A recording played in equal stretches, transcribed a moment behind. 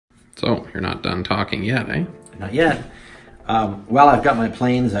So, you're not done talking yet, eh? Not yet. While I've got my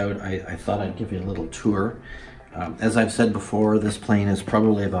planes out, I thought I'd give you a little tour. As I've said before, this plane is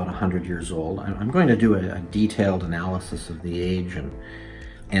probably about 100 years old. I'm going to do a detailed analysis of the age and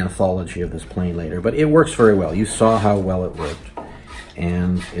anthology of this plane later, but it works very well. You saw how well it worked,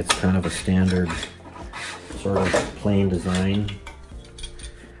 and it's kind of a standard sort of plane design.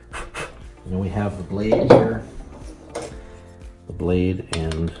 And we have the blade here, the blade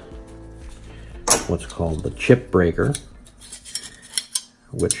and what's called the chip breaker,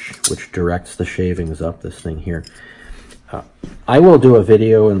 which directs the shavings up, this thing here. I will do a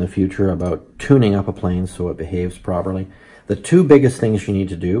video in the future about tuning up a plane so it behaves properly. The two biggest things you need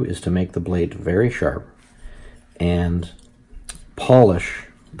to do is to make the blade very sharp and polish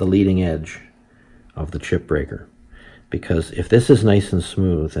the leading edge of the chip breaker. Because if this is nice and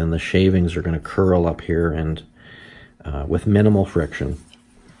smooth, then the shavings are going to curl up here and with minimal friction,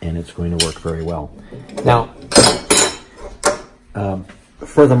 and it's going to work very well. Now,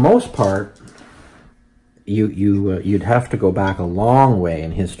 for the most part, you'd have to go back a long way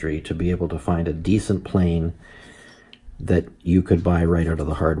in history to be able to find a decent plane that you could buy right out of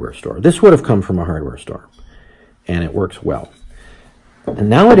the hardware store. This would have come from a hardware store, and it works well. And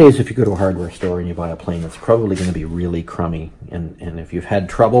nowadays, if you go to a hardware store and you buy a plane, it's probably going to be really crummy. And if you've had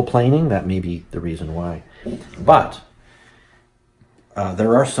trouble planing, that may be the reason why. But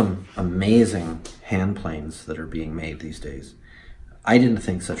there are some amazing hand planes that are being made these days. I didn't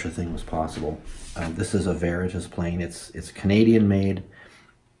think such a thing was possible. This is a Veritas plane. It's Canadian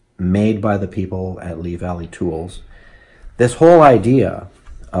made by the people at Lee Valley Tools. This whole idea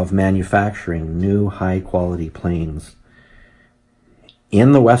of manufacturing new high-quality planes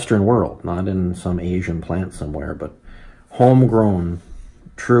in the Western world, not in some Asian plant somewhere, but homegrown,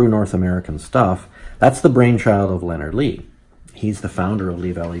 true North American stuff, that's the brainchild of Leonard Lee. He's the founder of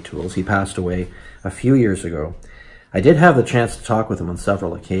Lee Valley Tools. He passed away a few years ago. I did have the chance to talk with him on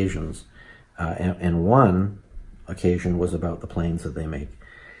several occasions, and one occasion was about the planes that they make.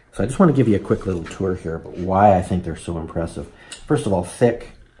 So I just want to give you a quick little tour here about why I think they're so impressive. First of all,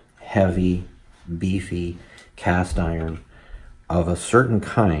 thick, heavy, beefy cast iron of a certain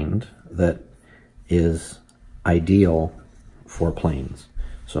kind that is ideal for planes.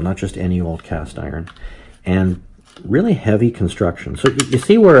 So not just any old cast iron. And really heavy construction. So you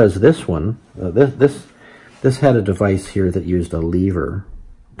see, whereas this one, this had a device here that used a lever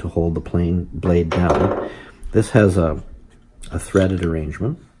to hold the plane blade down. This has a threaded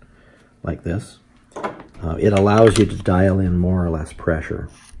arrangement like this. It allows you to dial in more or less pressure,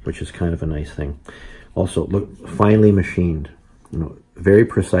 which is kind of a nice thing. Also, look, finely machined. You know, very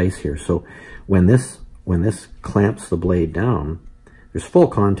precise here. So when this clamps the blade down, there's full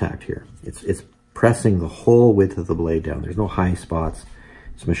contact here. It's pressing the whole width of the blade down. There's no high spots.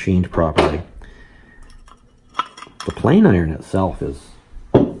 It's machined properly. The plane iron itself is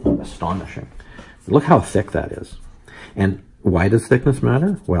astonishing. Look how thick that is. And why does thickness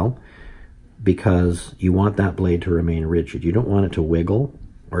matter? Well, because you want that blade to remain rigid. You don't want it to wiggle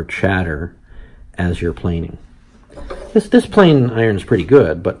or chatter as you're planing. This plane iron is pretty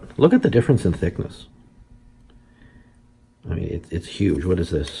good, but look at the difference in thickness. I mean, it's huge. What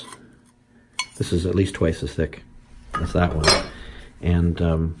is this? This is at least twice as thick as that one. And,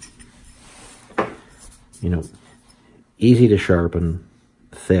 you know, easy to sharpen,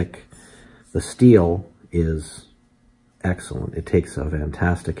 thick. The steel is excellent. It takes a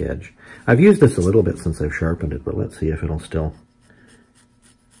fantastic edge. I've used this a little bit since I've sharpened it, but let's see if it'll still...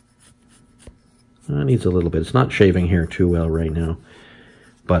 It needs a little bit. It's not shaving hair too well right now,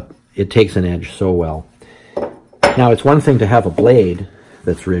 but it takes an edge so well. Now, it's one thing to have a blade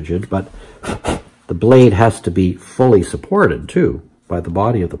that's rigid, but the blade has to be fully supported, too, by the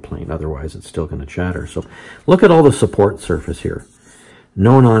body of the plane. Otherwise, it's still going to chatter. So look at all the support surface here.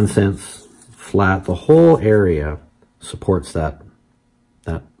 No nonsense, flat. The whole area supports that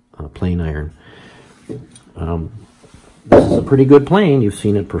plane iron. This is a pretty good plane. You've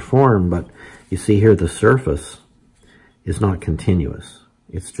seen it perform, but you see here the surface is not continuous.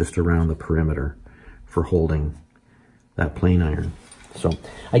 It's just around the perimeter for holding that plane iron. So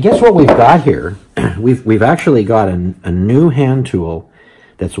I guess what we've got here, we've actually got a new hand tool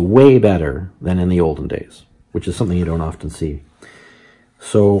that's way better than in the olden days, which is something you don't often see.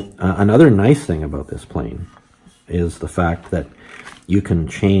 So another nice thing about this plane is the fact that you can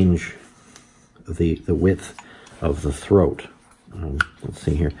change the width of the throat. Let's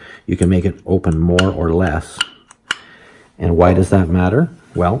see here. You can make it open more or less. And why does that matter?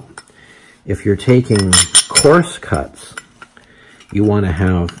 Well, if you're taking coarse cuts, you want to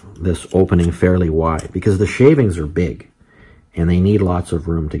have this opening fairly wide because the shavings are big. and they need lots of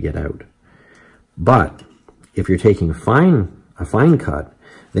room to get out. But if you're taking a fine cut,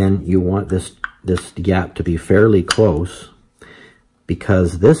 then you want this gap to be fairly close,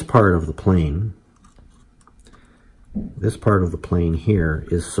 because this part of the plane here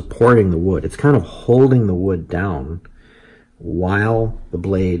is supporting the wood. It's kind of holding the wood down while the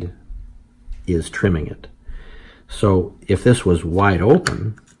blade is trimming it. So if this was wide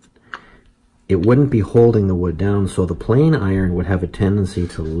open, it wouldn't be holding the wood down, so the plane iron would have a tendency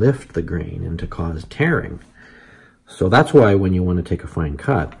to lift the grain and to cause tearing. So that's why when you want to take a fine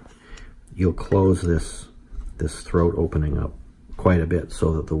cut, you'll close this throat opening up quite a bit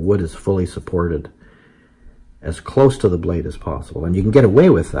so that the wood is fully supported as close to the blade as possible. And you can get away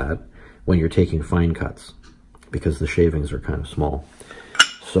with that when you're taking fine cuts because the shavings are kind of small.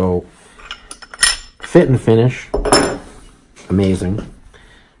 So fit and finish, amazing.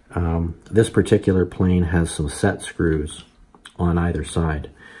 This particular plane has some set screws on either side,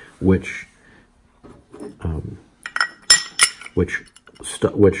 which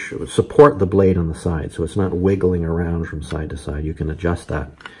support the blade on the side, so it's not wiggling around from side to side. You can adjust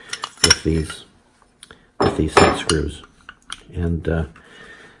that with these set screws. And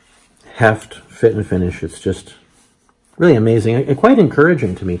heft, fit and finish, it's just really amazing and quite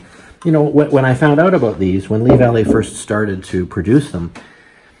encouraging to me. You know, when I found out about these, when Lee Valley first started to produce them,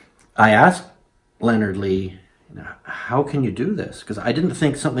 I asked Leonard Lee, how can you do this? Because I didn't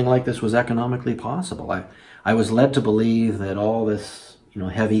think something like this was economically possible. I was led to believe that all this,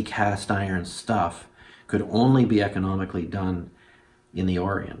 heavy cast iron stuff could only be economically done in the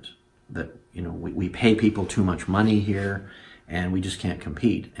Orient. That, we pay people too much money here and we just can't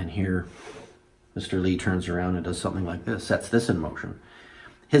compete. And here, Mr. Lee turns around and does something like this, sets this in motion.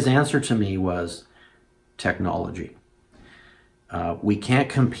 His answer to me was technology. We can't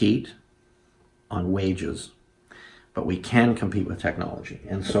compete on wages, but we can compete with technology.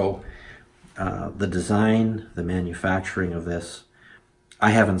 And so the design, the manufacturing of this, I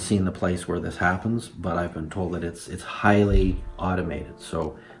haven't seen the place where this happens, but I've been told that it's highly automated.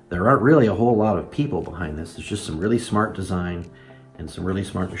 So there aren't really a whole lot of people behind this. There's just some really smart design and some really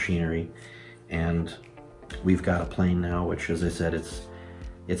smart machinery. And we've got a plane now, which, as I said,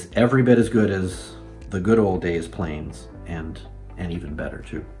 it's every bit as good as the good old days planes, and even better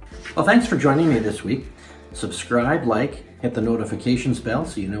too. Well, thanks for joining me this week. Subscribe, like, hit the notifications bell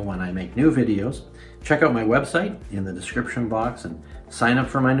so you know when I make new videos. Check out my website in the description box and sign up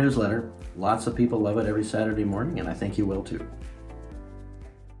for my newsletter. Lots of people love it every Saturday morning, and I think you will too.